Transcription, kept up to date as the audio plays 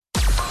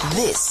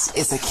This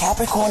is a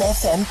Capricorn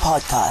FM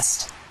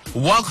podcast.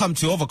 Welcome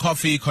to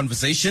OverCoffee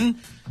Conversation.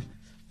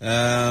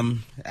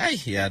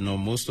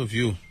 Most of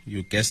you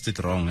guessed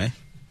it wrong, eh?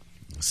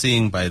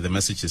 Seeing by the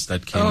messages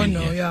that came in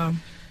here.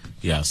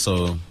 Yeah,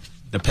 so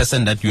the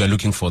person that you are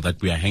looking for,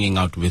 that we are hanging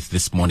out with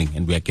this morning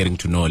and we are getting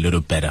to know a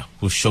little better,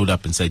 who showed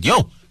up and said,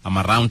 yo, I'm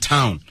around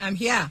town. I'm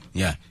here.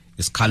 Yeah,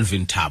 it's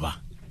Calvin Taba.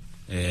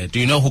 Do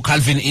you know who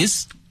Calvin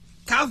is?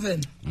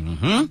 Calvin.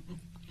 Mm-hmm.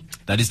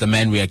 That is the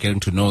man we are getting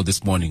to know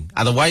this morning.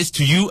 Otherwise,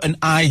 to you and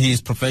I, he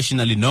is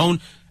professionally known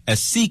as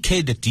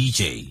CK the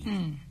DJ.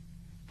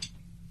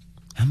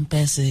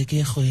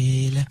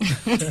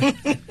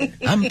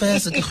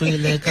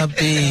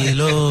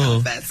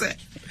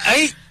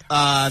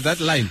 That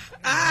line,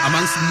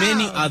 amongst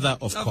many other,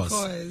 of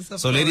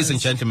course. So, ladies and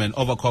gentlemen,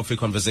 OverCoffee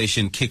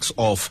Conversation kicks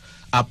off.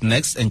 Up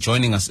next, and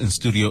joining us in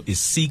studio is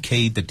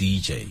CK the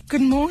DJ.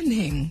 Good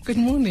morning. Good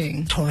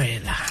morning.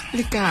 Toela.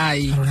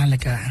 Lekai.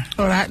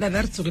 All right,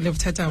 that's a little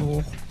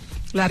tatao.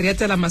 La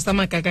rieta la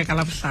masama kaka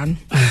kalaflan.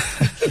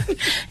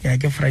 Yeah,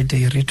 get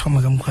Friday,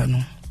 Ritomagam.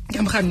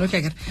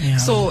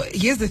 So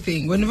here's the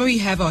thing. Whenever we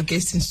have our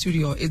guests in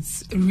studio,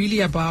 it's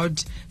really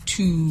about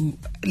to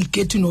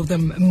get to know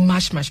them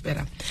much, much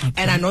better. Okay.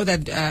 And I know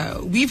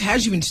that we've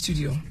had you in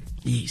studio.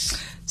 Yes.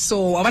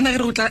 So I want to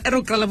go to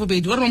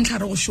Bolobedu. I want to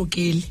go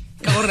shokeli.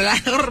 Yeah.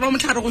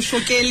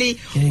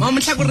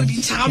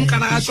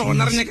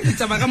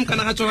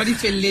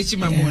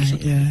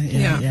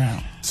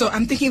 So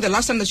I'm thinking the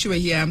last time that you were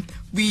here,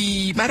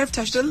 we might have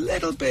touched a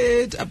little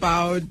bit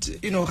about,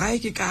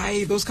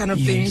 those kind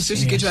of things,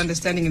 just to get your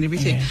understanding and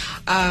everything.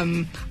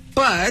 Yeah.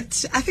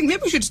 But I think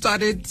maybe we should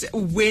start it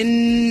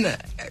when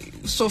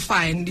so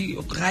fine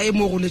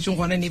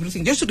and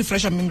everything, just to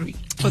refresh our memory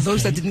for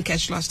those that didn't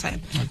catch last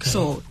time. Okay.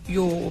 So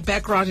your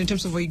background in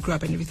terms of where you grew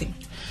up and everything.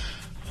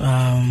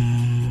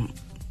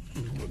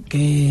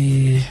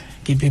 Ke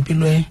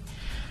pepilwe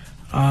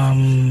a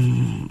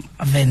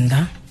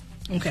vendor.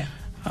 Okay.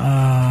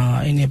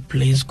 In a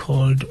place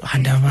called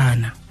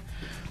Hadavana.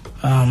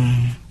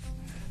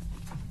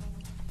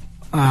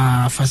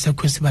 Fasa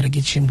kwesi bare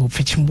ke chimbo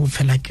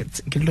fela ke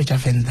lo ja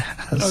vendor.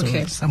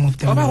 Okay. So some of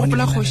them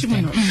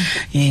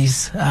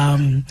yes.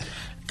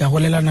 Ka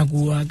golela na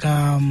bua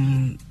ka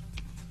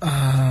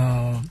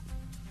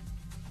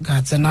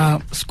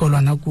tsena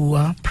skolwana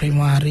kuwa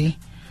primary,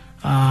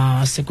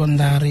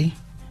 secondary,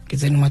 ke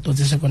tsene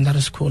matotse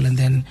secondary school, and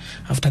then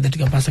after that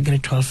ke pass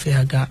grade 12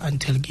 year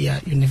until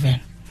gear Univen.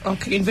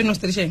 Okay, Univen was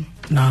studying?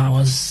 No, I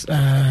was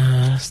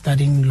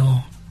studying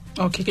law.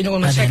 Okay, can you go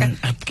on check?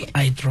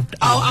 I dropped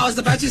out. I was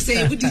about to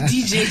say, who did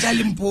DJ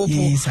Mpho?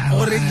 Yes, I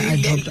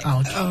dropped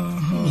out.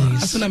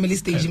 Yes. Asuna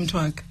stage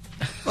mtwaka.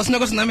 Osina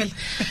Namel.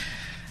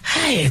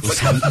 Hi,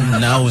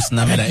 now it's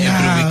Namela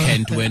every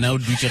weekend when I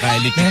do degree.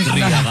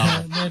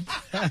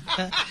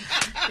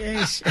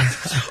 Yes.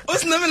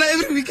 What's Namela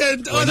every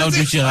weekend? Degree.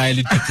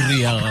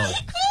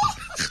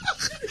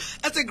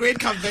 That's a great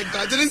comeback.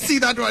 I didn't see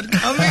that one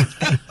coming.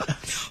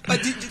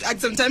 But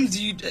sometimes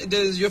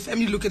does your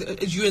family look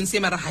at you and say,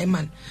 "Mara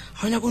Hyman,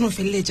 how are you going to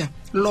feel later?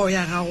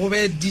 Lawyer,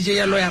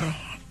 DJ, lawyer."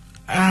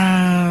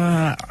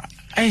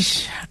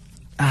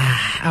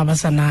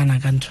 Abasanana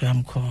kanto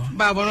yamko.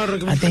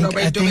 I think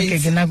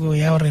kenago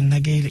ya ore na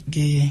ke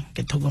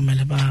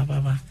thogomele ba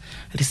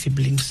the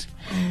siblings.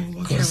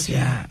 Because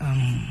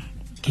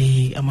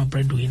I'm a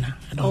breadwinner.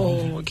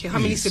 Okay. How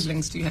many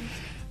siblings do you have?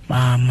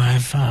 I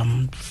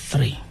have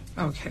 3.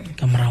 Okay.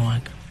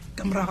 Kamrawag.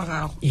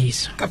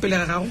 Yes.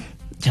 Kapila.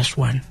 Just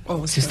one.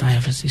 Oh, sister. I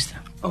have a sister.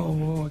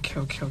 Oh,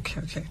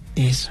 okay.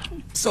 Yes.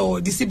 So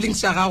the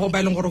siblings are ba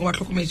ileng gore wa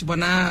tlhokometse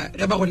bona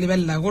re ba go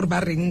lebella gore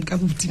ba reng ka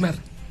butimara.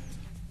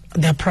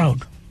 They're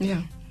proud.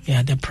 Yeah,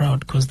 they're proud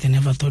because they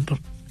never thought of,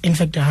 in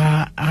fact,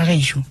 I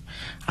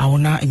was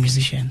not a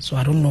musician, so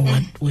I don't know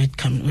where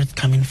it's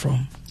coming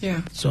from.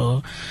 Yeah.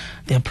 So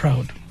they're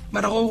proud.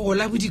 But I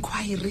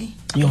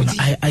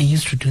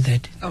used to do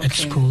that at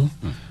school.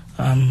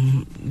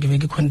 Give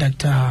a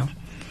conductor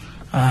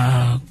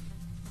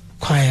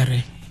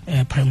choir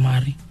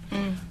primary.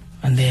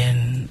 And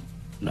then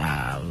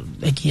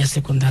like year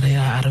secondary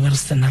I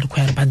was another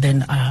choir, but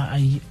then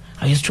I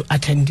used to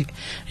attend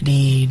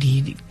the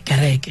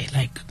kareke,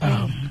 like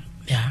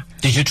yeah.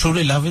 Did you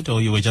truly love it,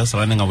 or you were just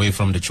running away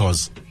from the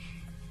chores?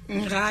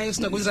 No. After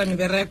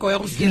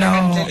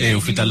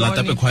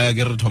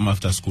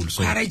school,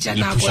 so you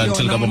push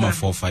until Gabama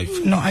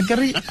 4-5. No, I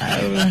carry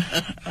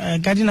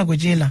Gadina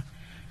Gojela.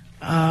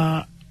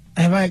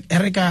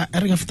 Erika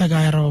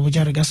Futagaro,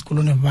 Bujarga school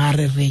on a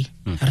very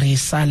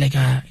resale.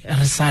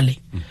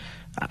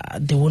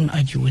 They won't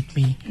argue with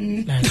me.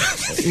 Like,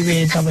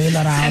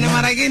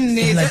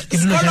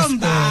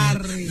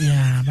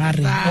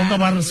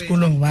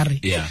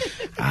 yeah.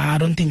 I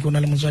don't think hey,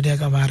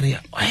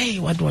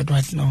 what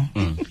no.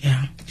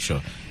 Yeah.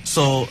 Sure.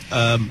 So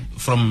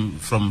from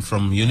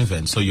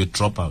Univen, so you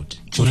drop out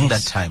during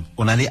that time.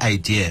 Only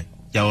idea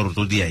or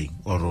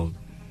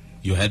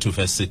you had to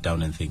first sit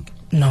down and think.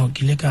 No,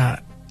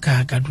 kileka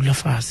dula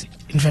fast.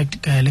 In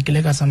fact,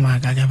 kileka sama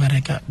ga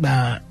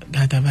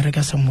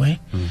bereka somewhere.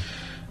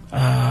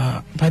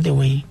 the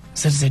way,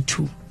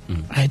 ZZ2.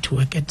 I had to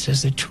work at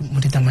ZZ2,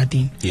 Murita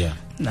Martin. Yeah.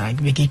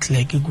 Like,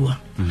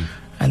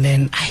 and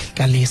then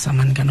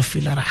I'm gonna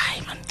feel like,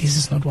 man, this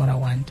is not what I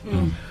want.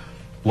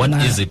 What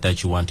is it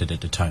that you wanted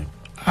at the time?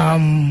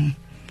 I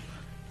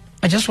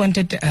just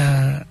wanted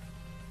a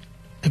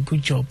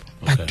good job,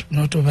 but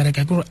not over.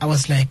 I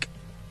was like,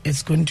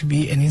 it's going to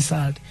be an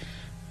insult.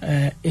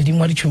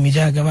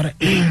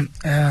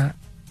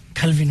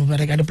 Calvin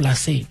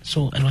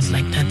so it was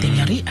like that thing.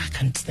 I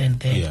can't stand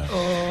that.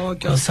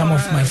 Because some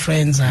of my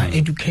friends are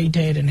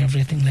educated and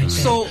everything like that.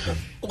 So,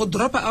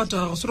 drop out.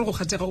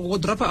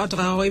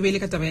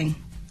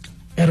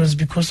 It was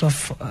because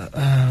of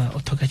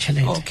Otoka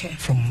Challenge. Okay.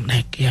 From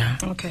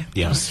Okay.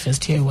 It was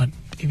first year what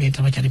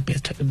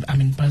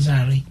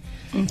Bazari.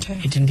 Okay.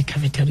 It in the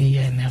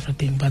cafeteria and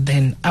everything. But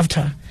then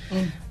after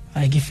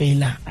I give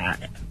failure.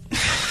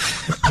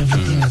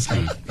 Everything was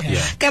like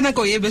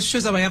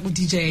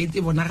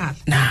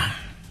nah.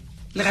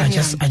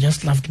 I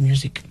just loved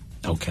music.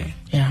 Okay.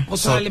 Yeah.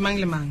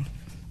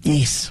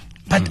 Yes.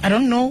 But I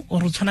don't know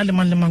or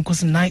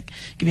because like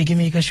give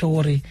me a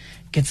show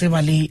get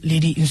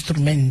lady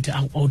instrument.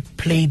 I would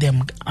play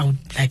them out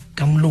like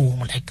gamlo,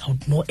 like I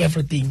would know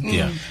everything.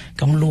 Yeah.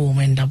 Gamlo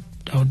and I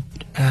would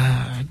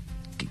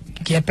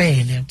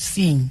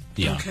sing.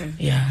 Yeah. Okay.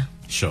 Yeah.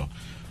 Sure.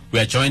 We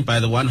are joined by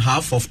the one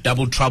half of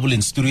Double Trouble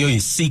in studio.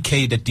 He's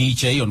CK the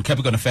DJ on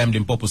Capricorn FM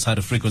Limpopo's high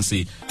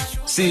frequency.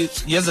 See,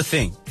 here's the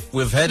thing.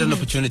 We've had an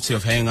opportunity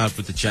of hanging out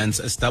with the gents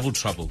as Double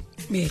Trouble.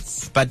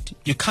 Yes. But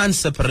you can't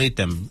separate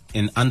them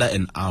in under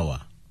an hour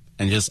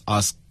and just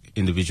ask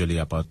individually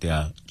about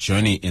their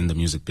journey in the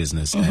music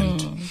business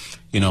and,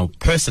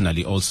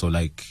 personally also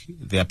like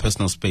their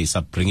personal space,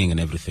 upbringing and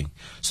everything.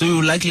 So you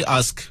will likely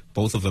ask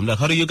both of them, like,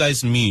 how do you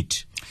guys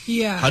meet?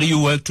 Yeah. How do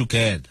you work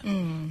together?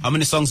 How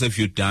many songs have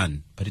you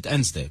done? But it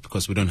ends there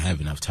because we don't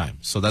have enough time.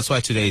 So that's why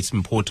today it's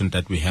important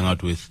that we hang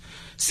out with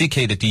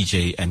CK the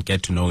DJ and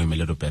get to know him a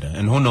little better.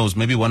 And who knows,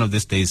 maybe one of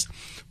these days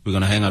we're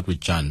going to hang out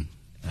with Jan.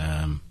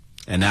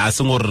 And I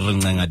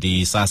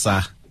di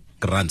Sasa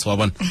grants. We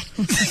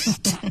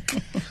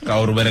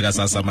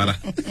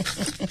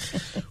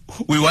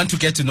want to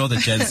get to know the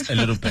gents a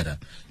little better.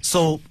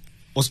 So,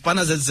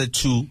 Ospana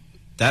ZZ2,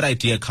 that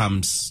idea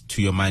comes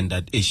to your mind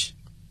that ish.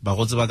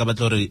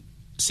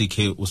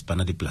 CK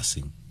Uspana di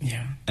blessing.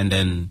 Yeah. And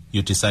then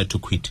you decide to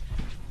quit.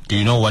 Do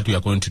you know what you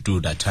are going to do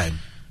that time?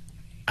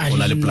 I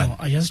didn't know.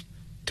 I just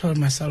told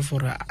myself,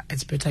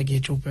 it's better I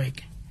get you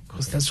back.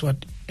 Because that's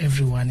what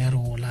everyone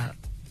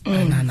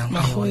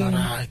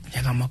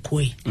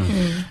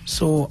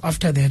So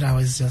after that, I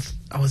was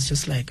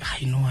just like,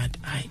 you know what?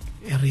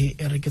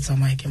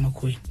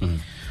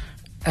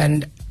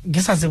 And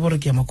guess I was able to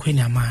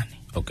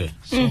Okay.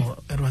 So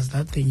it was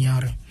that thing.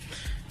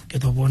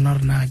 Get a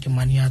bonor na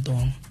Kimania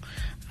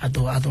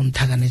adon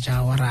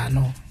taganeja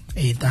warano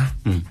either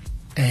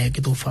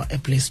get over a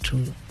place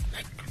to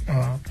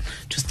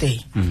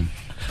stay.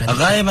 Have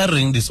I ever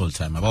ring this whole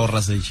time about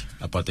Rasage,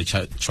 about the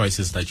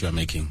choices that you are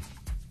making?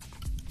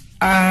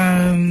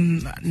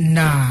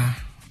 Nah.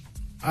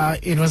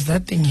 It was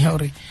that thing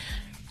here.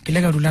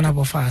 Because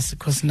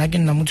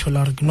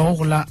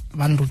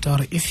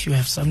if you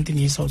have something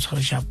you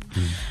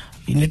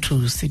you need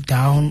to sit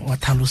down or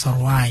tell us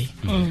why.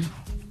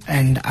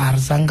 And our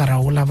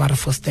zangara will have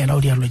for stella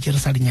or the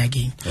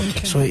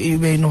so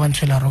even no one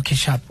tell a rocky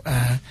shop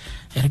why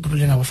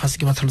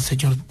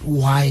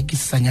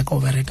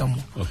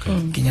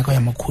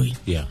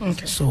yeah.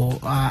 So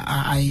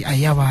I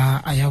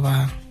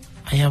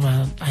have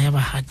a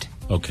heart.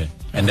 Okay.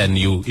 And then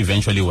you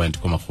eventually went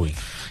to Komakui.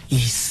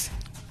 Yes.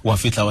 I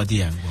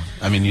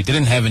mean, you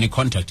didn't have any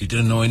contact, you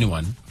didn't know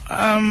anyone.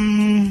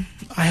 I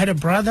had a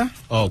brother.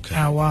 Okay.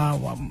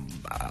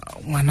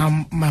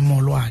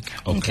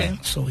 Okay.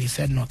 So he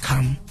said, no,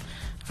 come.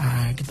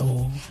 Get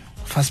the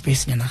first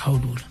base in All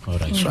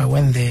right. So I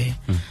went there.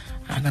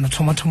 I'm gonna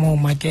tomato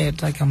market.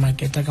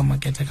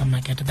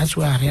 That's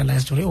where I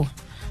realized, life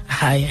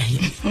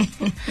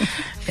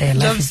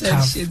is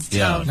tough.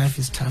 Yeah. Life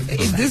is tough.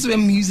 Is this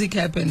when music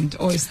happened,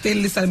 or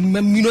still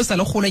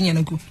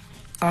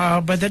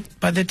by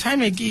the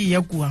time I get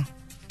Yakua,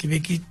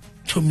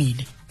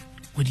 Tomile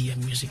with the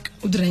music.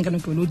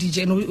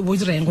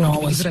 No, I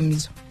was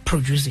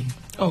producing.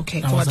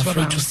 Okay. I was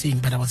afraid to sing,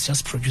 but I was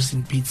just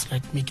producing beats,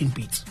 like making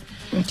beats.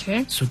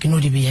 Okay. So can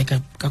you be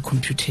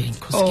computing?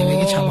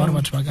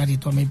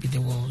 Because maybe they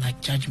will like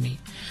judge me.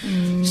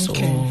 So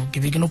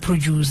give no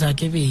producer,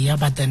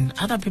 but then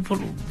other people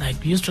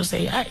like used to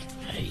say,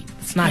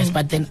 it's nice,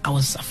 but then I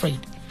was afraid.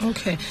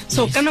 Okay.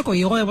 So kanako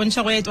yo e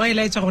bontsha go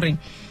etwa gore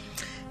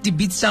di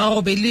beats tsa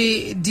go be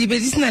di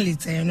sna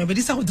letseno be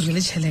di sa go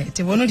dirile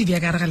tšhelete bono di bia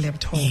ka ga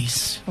laptop.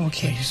 Yes.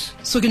 Okay.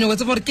 So ke no go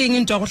tsebore ke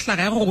eng ntwa go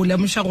hlaga go go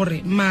lemoša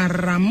gore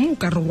maramu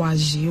ka re wa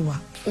jewa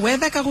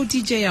whether ka go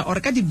DJ ya or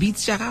ka di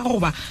beats tsa ga go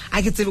ba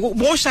a ke tsebe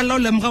bo shalla o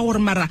lemoga gore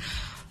mara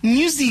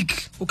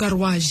music o ka re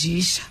wa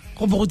jisha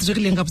go bo go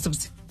dirileng ka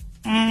botsebotse.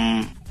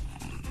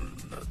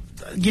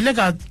 Gile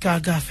ka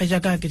feja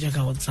ka ke ja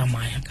ka go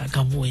tsamaya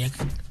ka boya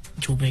ka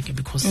Joburg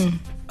because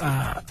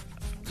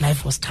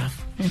life was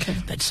tough.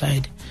 That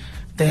side.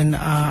 Then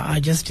I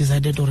just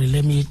decided to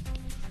let me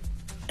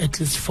at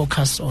least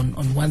focus on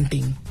one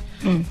thing,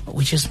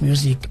 which is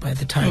music by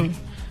the time.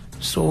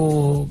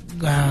 So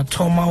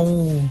thoma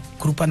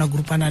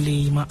grupana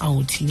le ma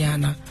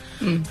autinyana,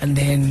 and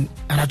then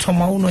ara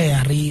thoma uno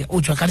ya ri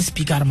o tswa ka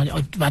speaker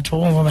batho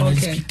ba ba le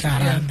speaker,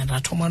 and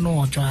then thoma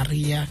no tswa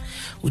ria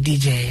o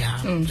DJ ya.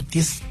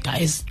 This guy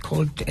is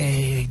called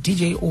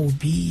DJ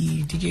OB,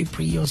 DJ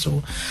Pre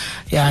also,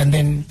 yeah, and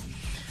then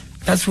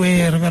that's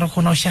where we're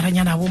gonna share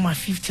my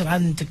 50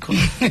 rand.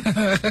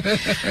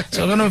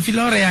 So I'm gonna feel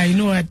alright. You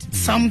know what?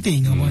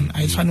 Something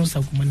I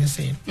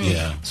say.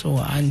 Yeah. So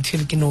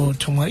until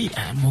tomorrow,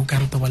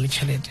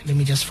 let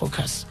me just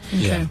focus.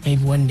 Yeah.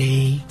 Maybe one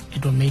day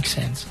it will make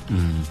sense.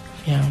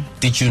 Yeah.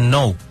 Did you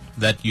know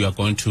that you are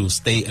going to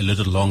stay a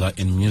little longer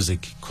in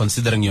music,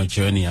 considering your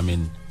journey? I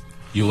mean,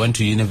 you went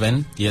to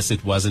Univen. Yes,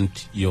 it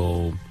wasn't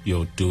your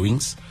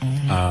doings.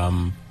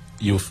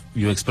 You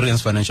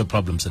experienced financial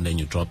problems and then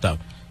you dropped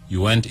out. You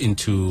went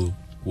into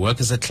work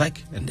as a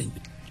clerk, and then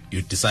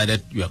you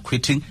decided you are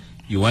quitting.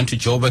 You went to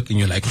Joburg, and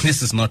you're like,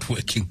 this is not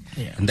working.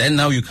 Yeah. And then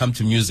now you come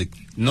to music.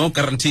 No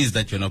guarantees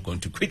that you're not going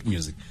to quit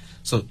music.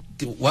 So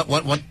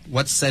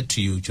what said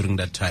to you during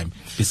that time,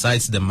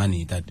 besides the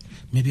money, that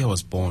maybe I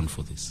was born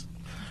for this?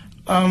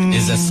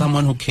 Is there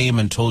someone who came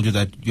and told you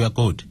that you are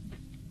good?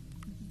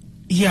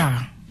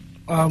 Yeah.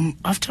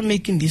 After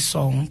making this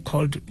song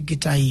called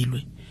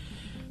Gitailwe,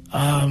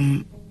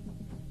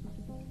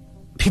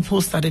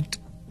 people started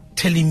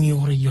telling me,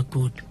 oh, you're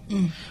good.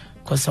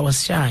 Because I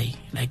was shy,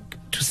 like,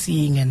 to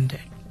sing, and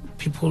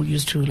people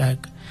used to,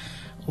 like,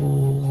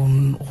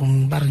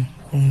 roga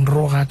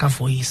ka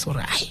voice,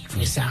 or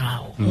voice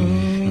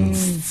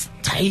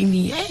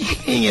tiny.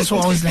 So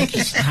I was like,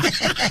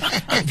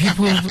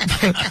 people.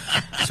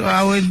 So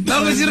I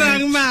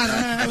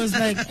was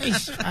like,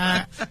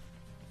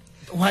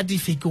 what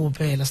if you go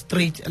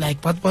straight,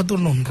 like, what do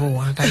non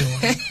roga?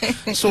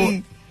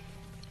 So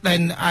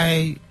then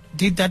I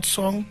did that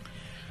song.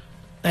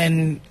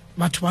 Then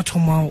batho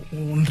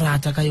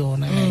unrata ka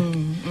yona, like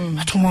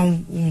batho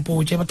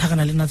umpoje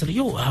bathakana le nna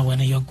yo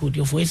when you're good,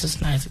 your voice is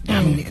nice.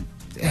 I mean,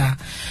 yeah.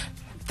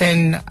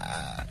 Then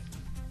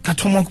ka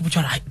thoma go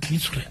botsa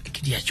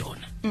ke dia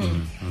jona,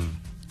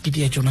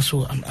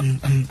 so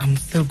I'm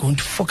still going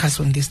to focus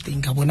on this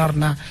thing. Ka bona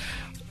rena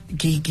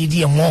ke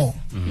dia more,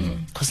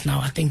 because now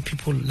I think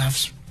people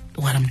love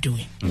what I'm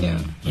doing. Yeah.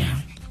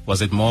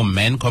 Was it more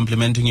men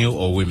complimenting you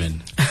or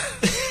women?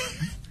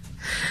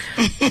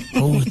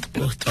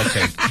 Both.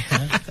 Okay,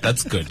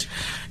 that's good.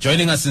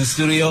 Joining us in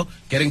studio,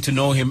 getting to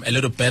know him a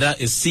little better,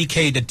 is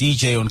CK the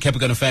DJ on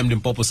Complexion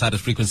and Mpho Mpho's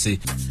Hardest Frequency.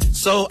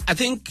 So I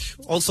think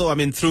also, I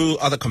mean, through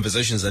other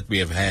conversations that we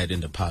have had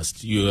in the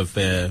past, you have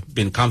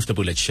been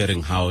comfortable at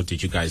sharing how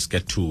did you guys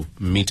get to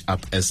meet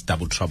up as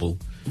Double Trouble,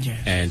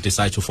 and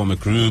decide to form a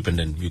group, and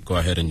then you go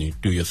ahead and you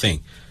do your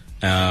thing.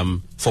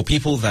 For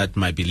people that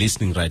might be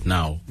listening right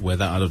now,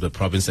 whether out of the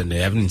province and they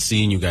haven't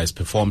seen you guys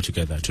perform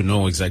together, to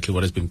know exactly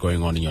what has been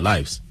going on in your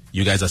lives,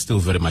 you guys are still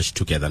very much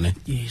together, ne?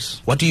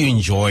 Yes. What do you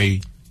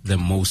enjoy the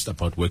most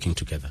about working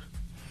together?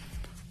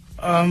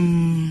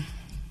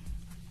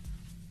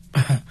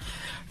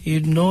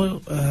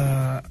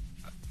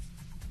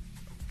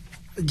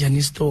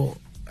 Janisto,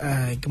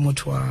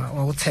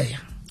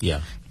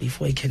 yeah.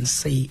 Before he can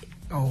say,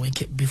 or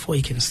before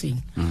he can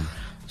sing.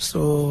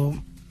 So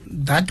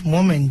that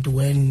moment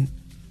when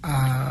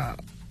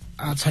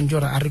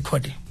Sanjora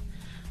recorded,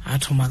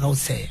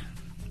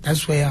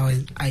 that's where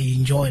I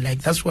enjoy,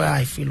 like, that's where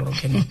I feel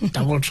okay.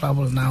 Double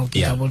Trouble now,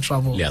 Double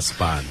Trouble. Yeah,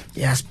 span.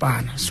 Yeah,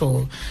 span.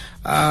 So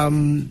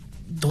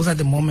those are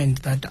the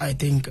moments that I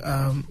think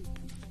studio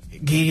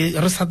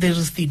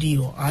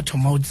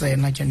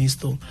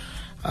Janisto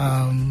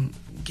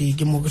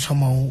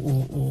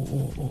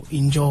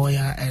enjoy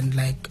and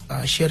like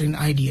sharing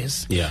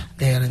ideas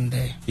there and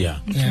there.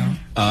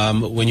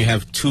 When you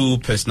have two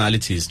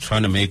personalities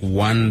trying to make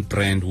one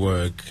brand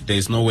work,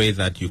 there's no way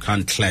that you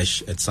can't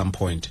clash at some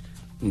point.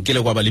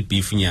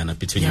 Between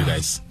you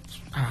guys.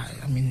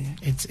 I mean,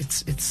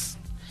 it's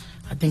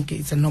I think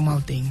it's a normal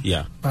thing.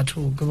 Yeah. But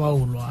too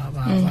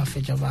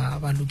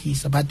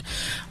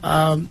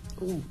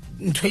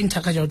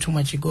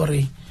much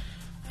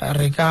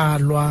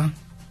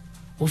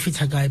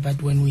guy,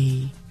 but when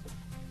we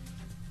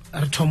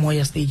are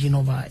staging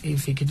over,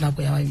 if we kidnap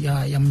we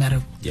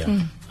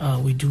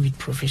do it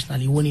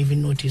professionally. You won't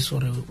even notice, or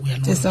we are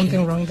not. There's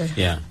something wrong there.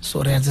 Yeah.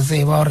 So as I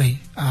say about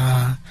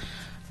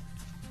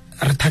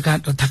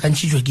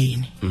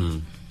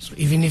so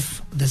even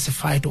if there's a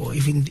fight, or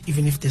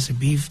even if there's a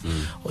beef,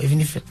 or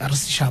even if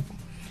it's sharp,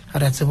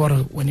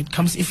 when it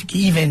comes, if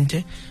event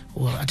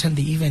or attend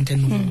the event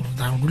and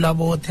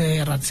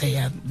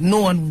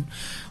no one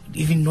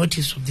even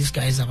notice what these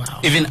guys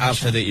about. Even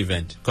after the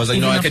event, because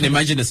I can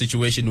imagine a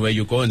situation where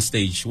you go on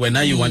stage where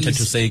now you wanted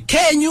to say,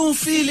 "Can you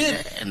feel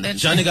it?" And then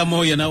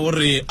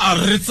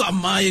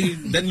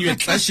then you're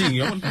clashing.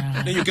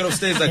 Then you get off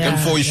stage like,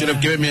 "Mpho, you should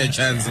have given me a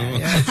chance."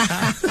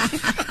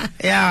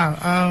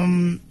 Yeah,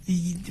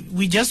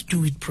 we just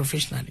do it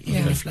professionally.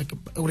 Even if like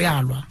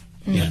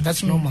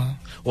that's normal.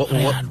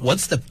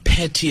 What's the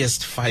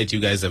pettiest fight you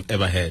guys have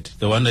ever had?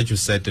 The one that you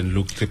sat and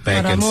looked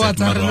back and said,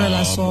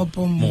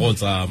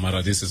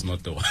 Mara, this is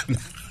not the one.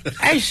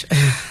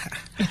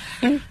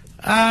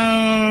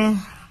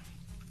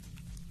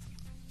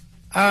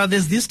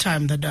 There's this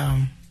time that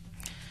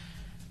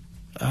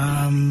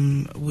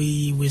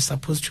we were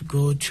supposed to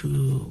go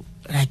to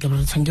like a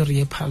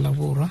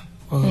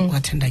or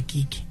attend a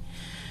gig.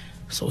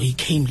 So he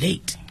came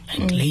late,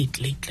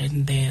 late,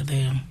 and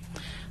the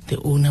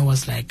owner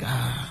was like,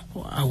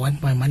 I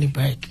want my money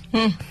back.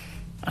 And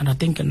I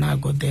think I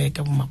got there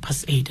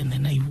past 8, and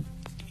then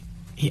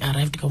he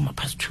arrived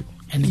past 2.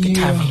 And the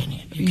tavern,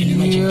 you can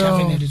imagine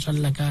tavern, it's all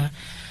like a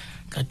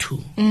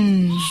 2.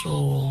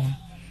 So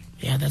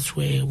yeah, that's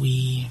where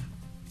we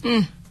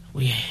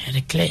had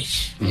a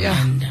clash.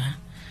 And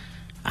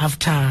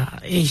after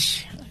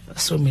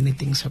so many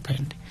things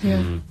happened.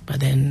 But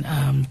then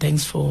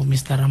thanks for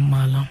Mr.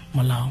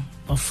 Malao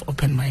of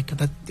Open Mic.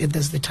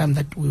 That's the time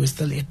that we were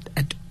still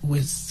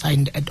was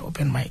signed at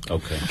Open Mic.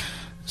 Okay.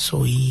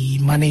 So he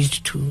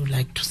managed to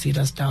sit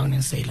us down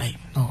and say like,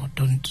 no,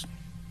 don't.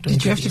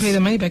 Did you have to pay the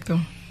money back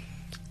though?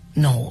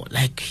 No,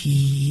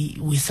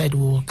 we said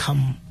we will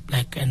come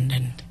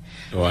and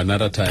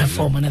another time.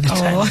 Perform another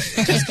time.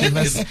 Just give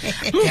us.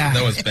 Yeah.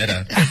 That was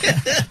better.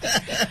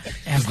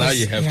 Because now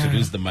you have to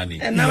lose the money.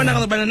 And now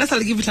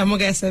I'll give it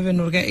a 7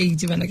 or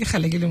 8.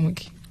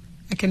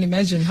 I can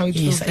imagine how it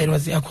feels. It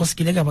was yeah.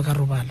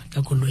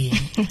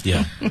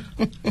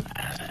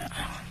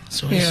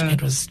 So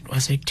it was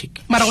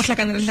hectic. It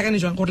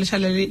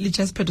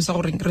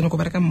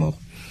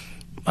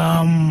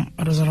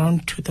was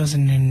around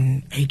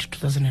 2008,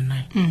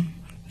 2009.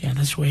 Yeah,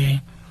 that's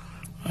where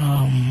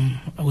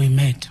we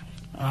met.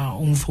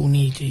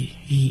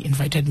 He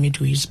invited me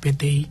to his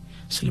birthday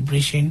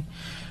celebration,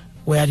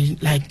 where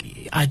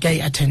I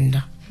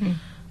attended.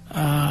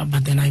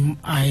 But then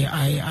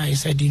I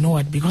said, you know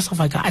what? Because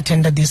of I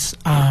attended this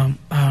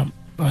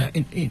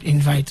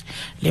invite,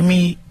 let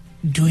me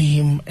do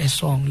him a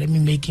song. Let me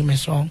make him a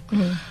song,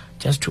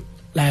 just to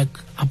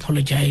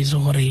apologize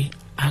or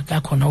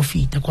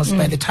because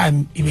by the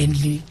time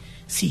eventually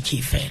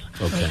CK fell.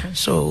 Okay.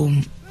 So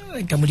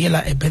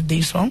Gamuriela a birthday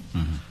song.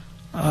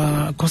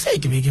 Cause I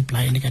can make it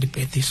blind. I got a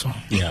birthday song.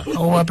 Yeah.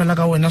 Oh, I like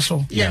a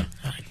song. Yeah.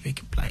 I make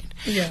it blind.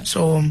 Yeah.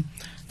 So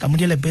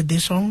Gamuriela a birthday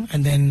song,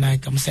 and then I'm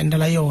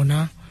Sendala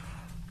Yona.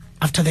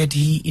 After that,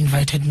 he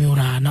invited me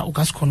na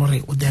ukas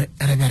konore ude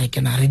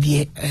revereke na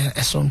ready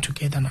a song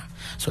together na.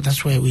 So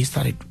that's where we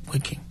started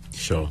working.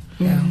 Sure.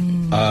 Yeah.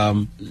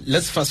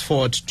 Let's fast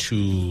forward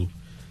to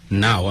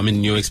now. I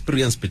mean, your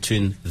experience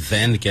between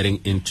then getting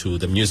into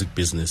the music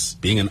business,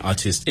 being an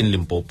artist in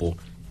Limpopo,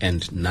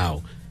 and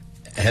now.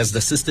 Has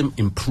the system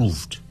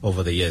improved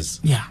over the years?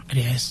 Yeah, it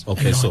has.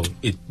 Okay, so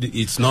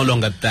it's no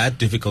longer that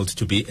difficult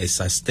to be a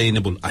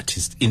sustainable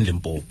artist in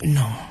Limpopo?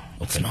 No,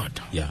 okay. It's not.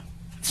 Yeah.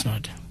 It's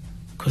not.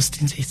 Because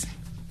things is.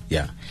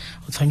 Yeah.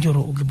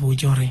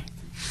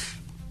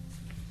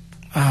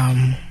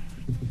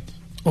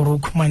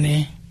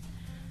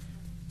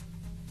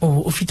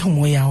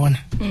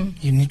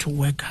 You need to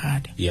work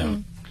hard. Yeah.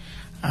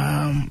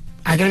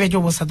 I get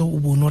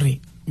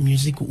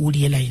music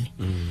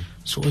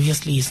so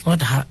obviously it's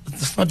not hard,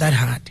 it's not that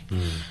hard,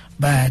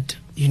 but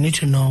you need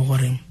to know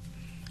what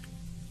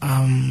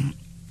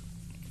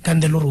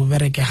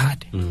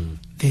hard.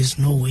 There's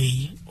no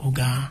way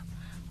uga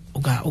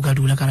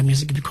do like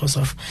music because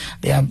of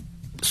there are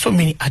so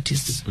many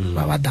artists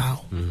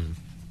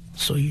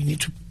so you need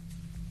to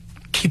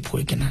keep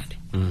working at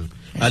it.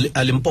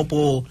 Are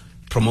Limpopo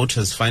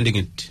promoters finding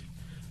it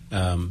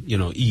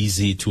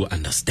easy to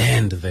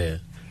understand the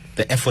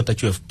effort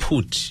that you have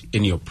put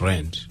in your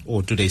brand,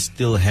 or do they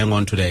still hang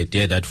on to the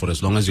idea that for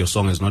as long as your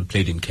song is not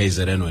played in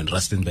KZN or in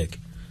Rustenburg,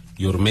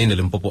 you remain a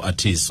Limpopo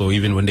artist, so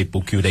even when they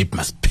book you, they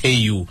must pay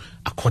you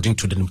according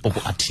to the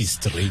Limpopo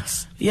artist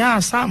rates? Yeah,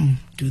 some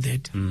do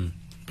that,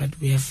 but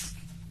we have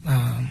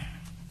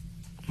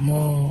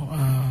more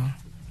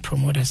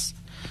promoters,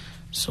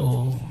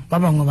 so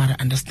Baba Ngobara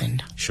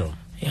understand. Sure.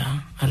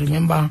 Yeah, I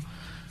remember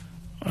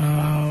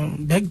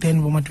back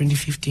then,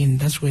 2015,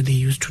 that's where they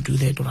used to do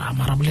that.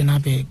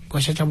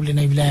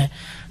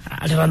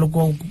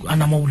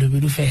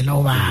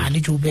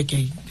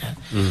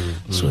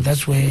 So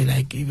that's where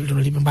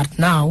but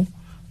now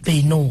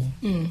they know.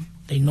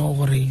 They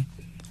know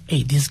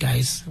hey, these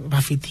guys,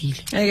 I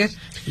guess.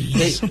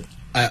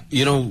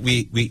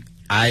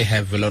 I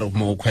have a lot of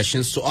more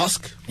questions to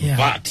ask,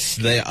 but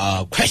there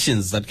are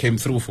questions that came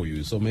through for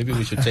you, so maybe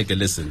we should take a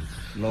listen.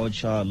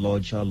 Locha,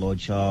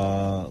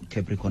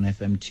 Capricorn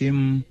FM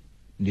team,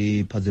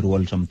 the Pazir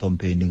Walter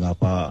Mtompe,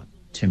 Ningapa,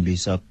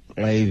 Tembisa,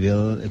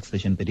 Clayville,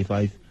 Extension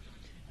 35,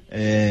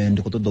 and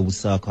the Koto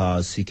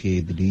Busaka,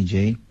 CK, the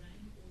DJ,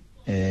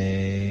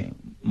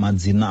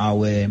 Madzina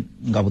Awe,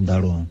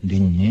 Gabudaro,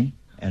 Dinyi,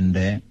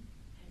 and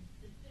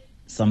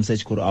some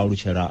such could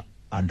Aluchera,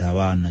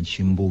 Adawan, and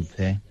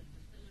Chimbupe.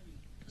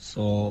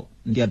 So,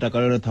 the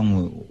Atakara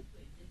Tamu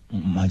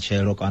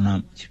matshelo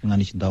kana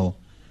tshifhingani tshidaho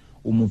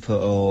umupfe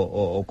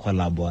o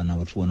collabo na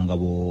vhathu vhona nga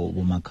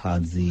bo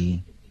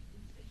Makhadzi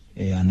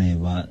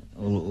aneva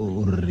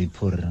uri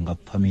pfho ri nga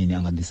pfa mini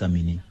anga disa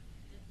mini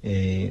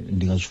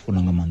ndi nga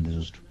zwifuna nga maanḓa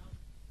ezwo zwithu.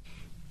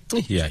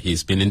 Yeah,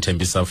 he's been in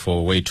Tembisa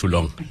for way too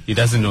long. He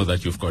doesn't know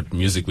that you've got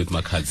music with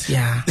Makhadzi.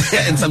 Yeah.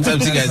 And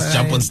sometimes you guys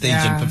jump on stage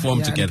and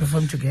perform together.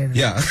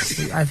 Yeah.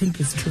 I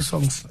think it's 2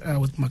 songs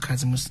with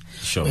Makhadzi.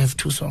 Sure. We have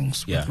 2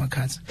 songs with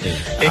Makhadzi.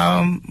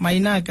 Yeah.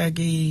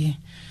 Mainakagi,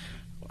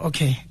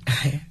 okay.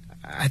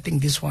 I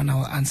think this one I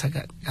will answer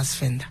as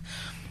Fender.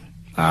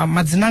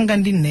 Madzinanga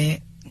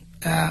ndine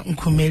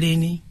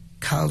Nkumeleni,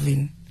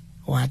 Calvin,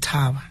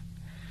 Wataba.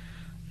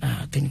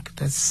 I think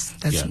that's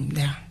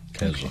yeah.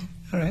 Okay.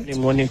 All right. Good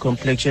morning,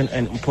 Complexion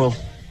and Mpho.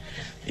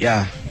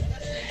 Yeah,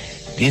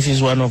 this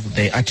is one of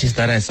the artists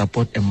that I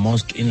support the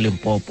most in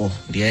Limpopo.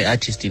 The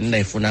artist in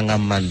Naifunanga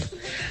Mand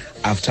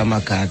after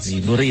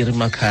Makhadzi, Lori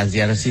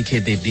Makhadzi,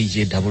 RCK, the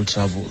DJ Double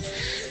Trouble.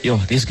 Yo,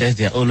 these guys,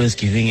 they're always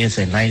giving us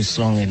a nice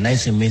song, a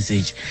nice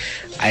message.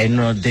 I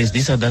know there's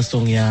this other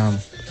song, yeah,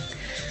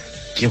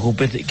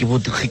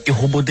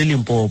 Kihobote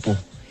Limpopo.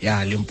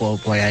 Yeah,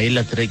 Limpopo. Yeah,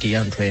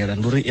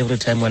 every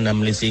time when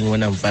I'm listening,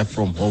 when I'm far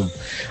from home,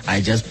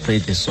 I just play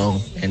the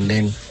song and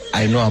then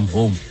I know I'm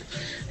home.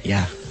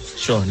 Yeah,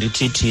 sure. The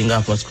TT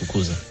ngapas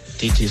kukuza.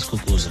 TT is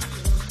kukuza.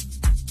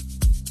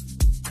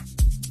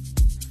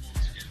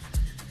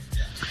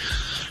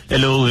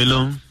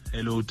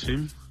 Hello,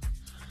 team.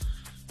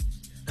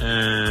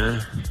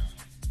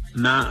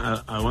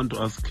 Now I want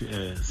to ask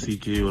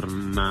CK or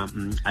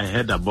I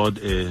heard about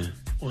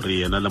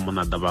Orienala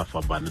Monada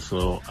Bafabane.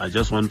 So I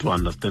just want to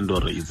understand,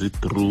 or is it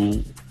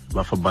true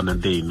Bafabane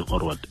Day or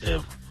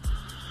whatever?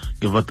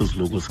 Give us those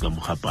logos come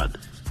happen.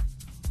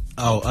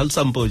 Oh, I'll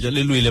sample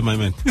Jalilwile, my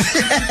man.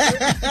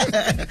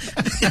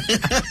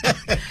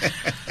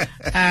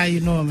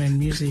 You know, man,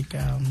 music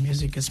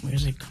is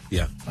music.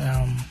 Yeah.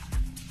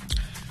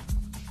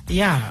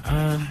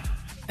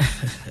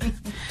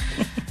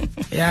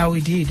 Yeah,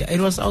 we did. It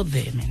was out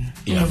there, man.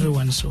 Yeah.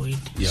 Everyone saw it.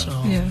 Yeah.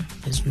 So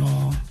there's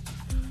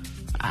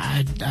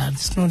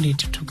no need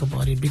to talk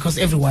about it because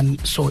everyone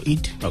saw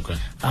it. Okay.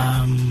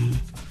 And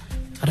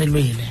I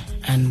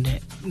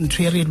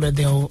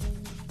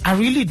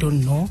really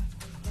don't know,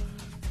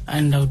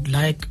 and I would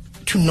like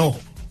to know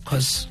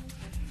because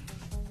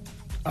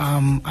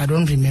I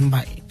don't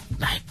remember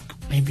like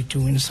maybe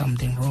doing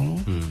something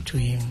wrong to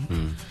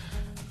him.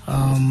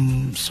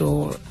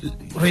 So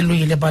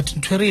really, but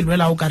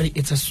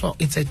it's a song,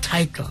 it's a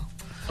title.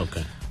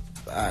 Okay.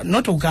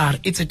 Not Ogar,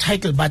 it's a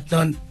title, but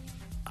then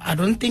I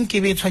don't think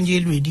it's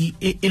already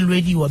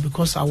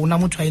because I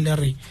want to try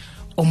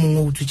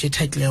omungu to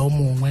title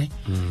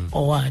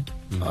or what.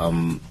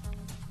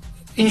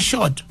 In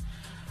short,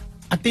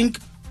 I think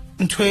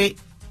I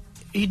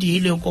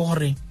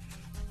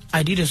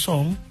did a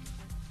song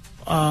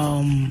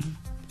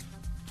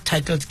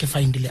titled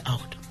Finally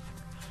Out.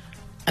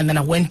 And then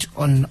I went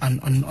on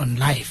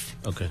live.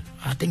 Okay.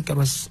 I think it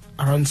was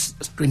around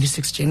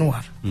 26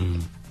 January.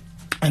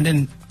 And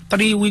then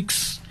 3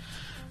 weeks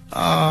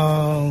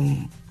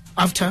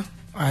after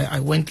I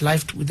went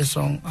live with the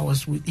song, I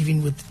was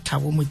even with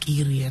Thabo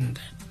Mokiri, and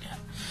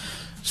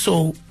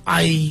so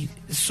I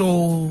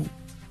saw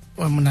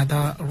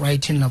Monada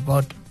writing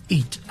about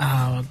it.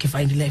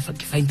 Finally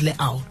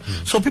Out.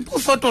 So people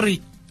thought, or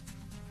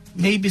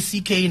maybe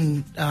CK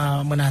and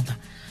Monada,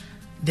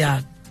 they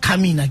are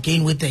coming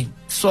again with a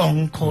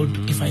song called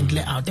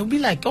Finally Out. They'll be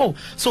like, oh,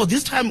 so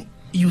this time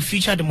you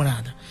featured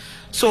Monada.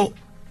 So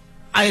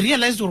I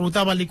realized there was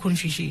a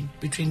confusion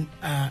between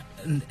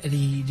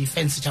the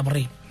fence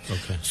Jabari.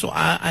 Okay. So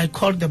I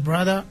called the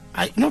brother.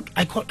 I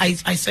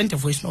sent a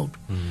voice note.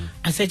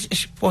 I said,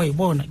 boy,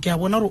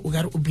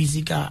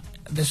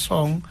 the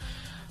song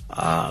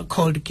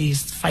called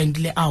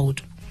Finally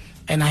Out,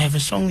 and I have a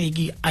song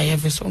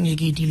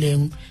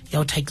dealing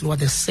your title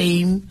the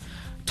same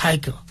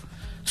title.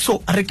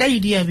 So reka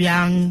idea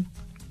byang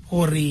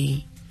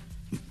hore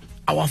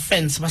our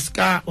fans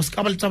baska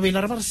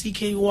baltabela ba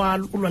CK wa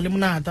ulwa le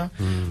Monada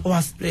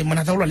was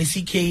Monada ulwa le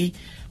CK,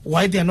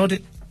 why they are not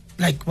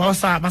like ba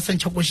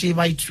sentshokoshe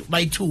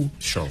by two.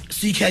 Sure.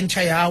 CK and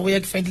Chaya we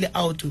Finally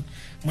Out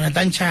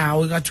Monada and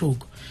Chaya we got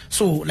took.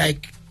 So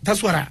like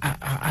that's what I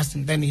asked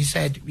him. Then he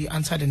said, we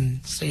answered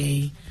and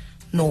say,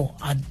 no,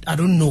 I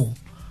don't know.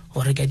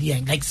 Or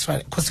regarding like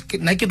because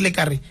naked like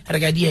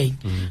regarding,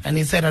 and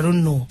he said, I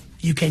don't know.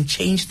 You can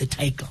change the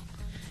title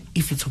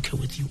if it's okay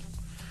with you.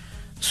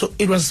 So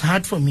it was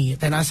hard for me.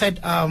 Then I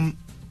said, can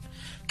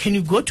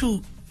you go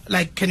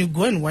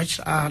and watch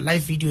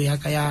live video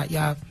live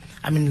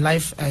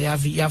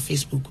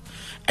Facebook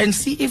and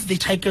see if the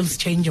title is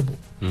changeable.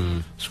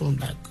 So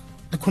like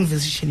the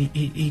conversation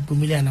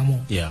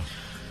yeah.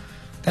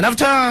 Then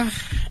after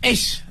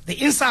the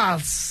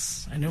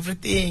insults and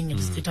everything,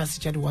 and status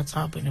chat,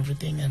 WhatsApp and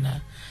everything, and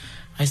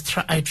I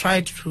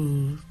tried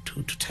to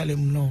tell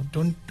him, no,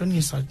 don't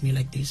insult me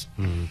like this.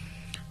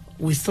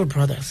 We're still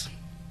brothers,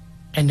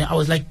 and I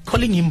was like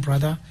calling him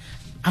brother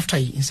after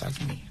he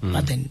insulted me.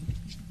 But then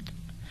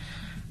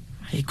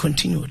I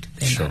continued.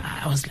 Then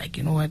I was like,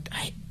 you know what,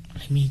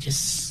 let me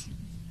just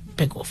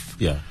back off.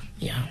 Yeah.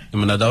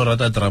 Monada o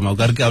rata drama o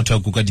ka re ke out a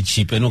kuka di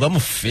chip eno ka mo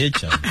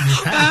fetša.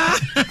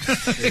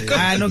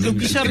 No ke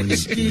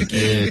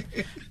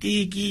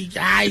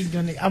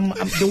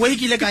the way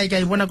ke le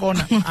ka bona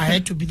kona, I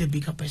had to be the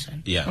bigger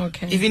person. Yeah.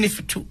 Okay. Even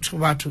if to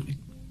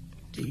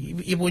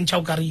e bontšha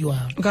o ka re you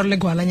are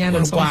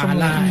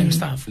and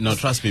stuff. No,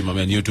 trust me, my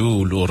man, you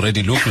do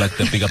already look like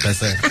the bigger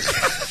person.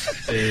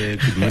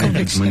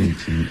 Good morning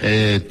team.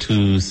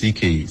 To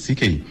CK,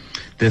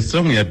 the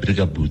song you bring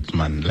about,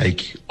 man,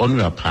 like on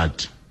your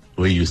part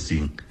where you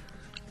sing,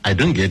 I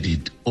don't get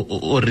it.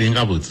 Or ring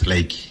about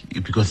like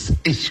because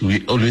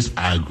we always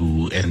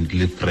argue and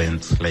live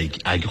friends.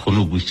 Like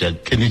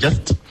can you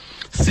just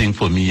sing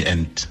for me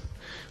and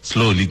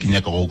slowly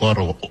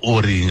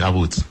or ring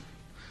about?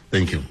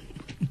 Thank you.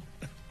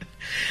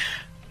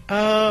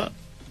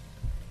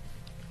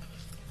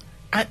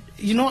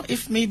 You know,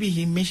 if maybe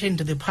he mentioned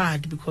the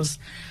part because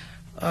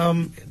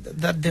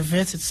that the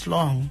verse is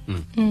long,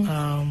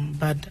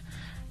 but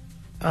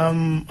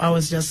I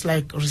was just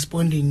like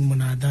responding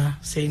Monada,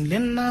 saying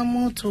Lena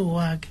moto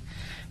wak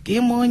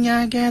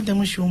Gimonya get the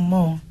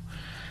mushumo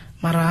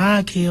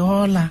Maraki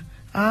hola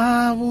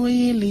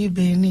Abuili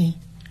beni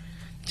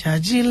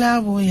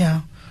Chajila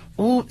boya.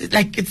 Oh,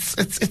 like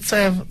it's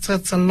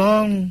a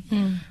long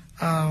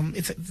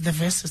the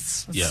verse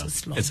is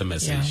long. It's a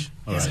message.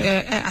 Yeah. All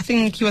right. I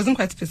think he wasn't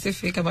quite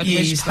specific about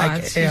which part.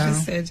 Like, he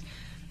just said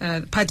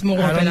part more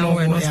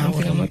or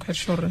something. I'm not quite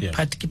sure.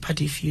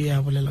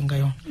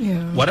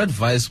 What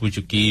advice would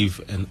you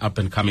give an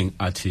up-and-coming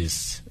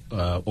artist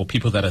or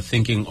people that are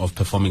thinking of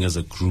performing as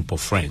a group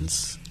of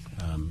friends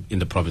in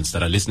the province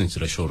that are listening to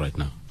the show right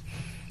now?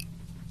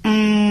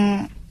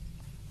 The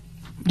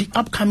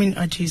upcoming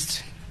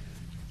artist,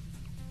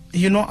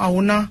 you know,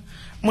 auna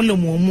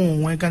molemo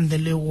mongwe ka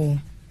ndelego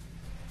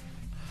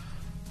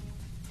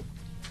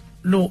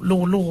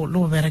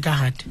lo bereka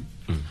hard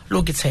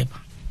lo ke tshepa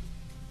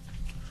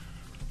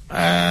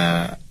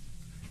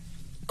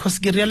cause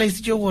ke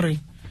realize gore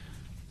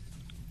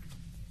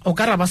o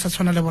ka ra ba sa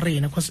tshwana le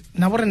borena cause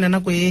na borena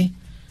nako ya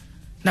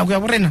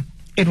borena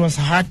it was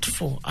hard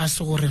for us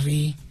gore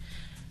re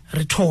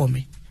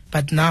thome,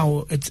 but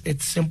now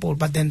it's simple.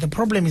 But then the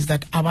problem is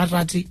that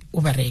abarati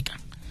o bereka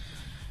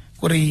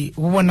gore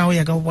o bona o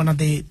ya ka o bona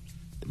the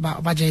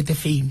ba jete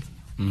fame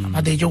ba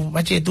de jo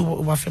ba jete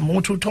o ba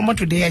famous to thoma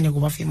today and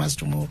go ba famous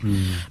tomorrow,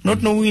 not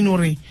knowing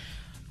gore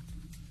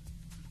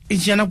e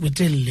jana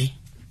kwetelle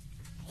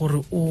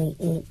gore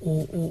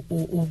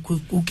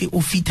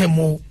o fite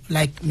mo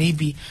like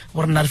maybe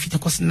or na fite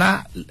cause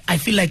na I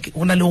feel like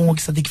ona le ngo ke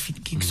sa ke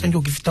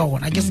fita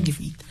ona I guess ke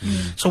fit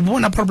so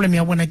bona problem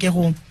ya bona ke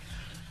go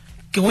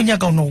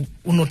nyaka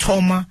uno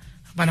thoma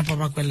bana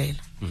ba kwelela.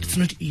 It's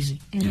not easy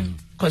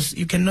because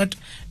you cannot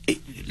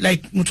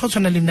like no.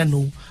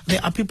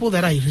 There are people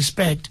that I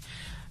respect.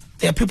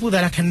 There are people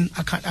that I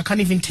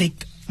can't even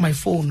take my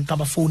phone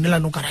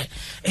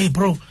hey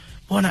bro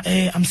bona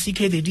I'm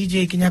CK the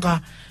DJ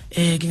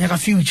Kenyaka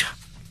Future.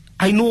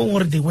 I know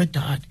what they worked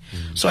hard,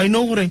 so I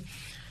know what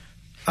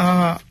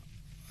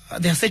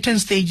there are certain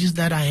stages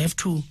that I have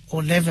to,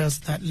 or levels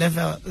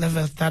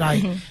that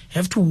I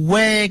have to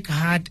work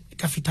hard.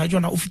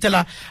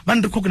 Ufitela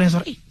ban recognize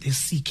the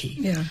CK.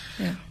 Yeah.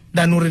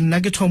 Dan ore nna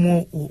ke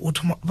thomo o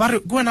thomo ba re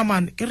go na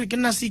man ke re ke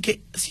nna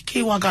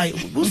CK wa guy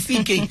o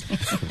CK.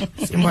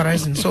 It's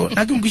embarrassing. So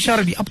na ke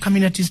ngishara the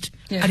upcoming artist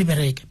a di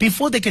bereke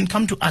before they can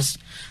come to us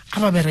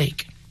aba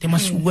bereke. They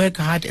must work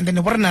hard, and then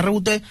the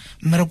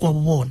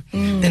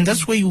then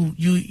that's where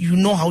you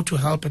know how to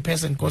help a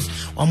person because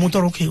not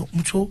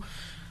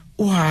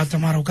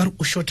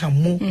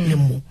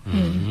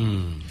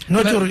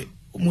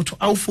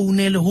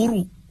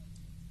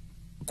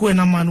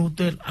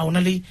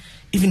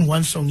even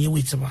one song you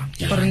wait about.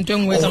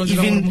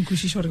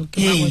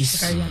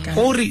 Yes.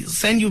 Or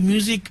send you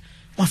music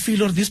or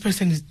feel or this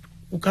person is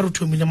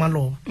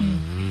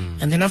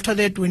and then after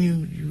that when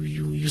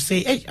you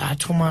say hey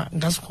Toma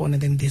and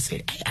then they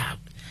say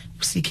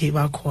CK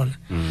ba call.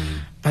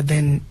 But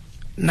then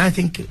I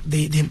think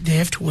they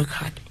have to work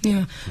hard.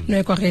 Yeah.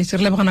 No go re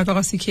le bona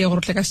ka CK go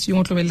tla ka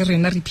studio tlo le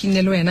rena re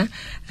phine le wena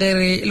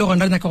re le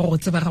gona ka go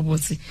tseba ga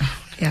botse.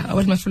 Yeah, I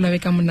was my full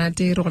ka monate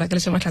re go la ka le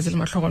shema tlhatse le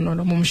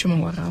matlhogonolo mo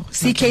moshomong wa gago.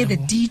 CK the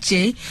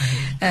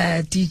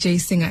DJ,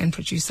 singer and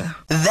producer.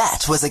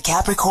 That was a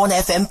Capricorn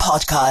FM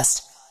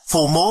podcast.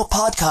 For more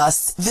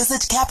podcasts,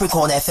 visit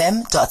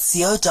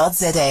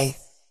capricornfm.co.za.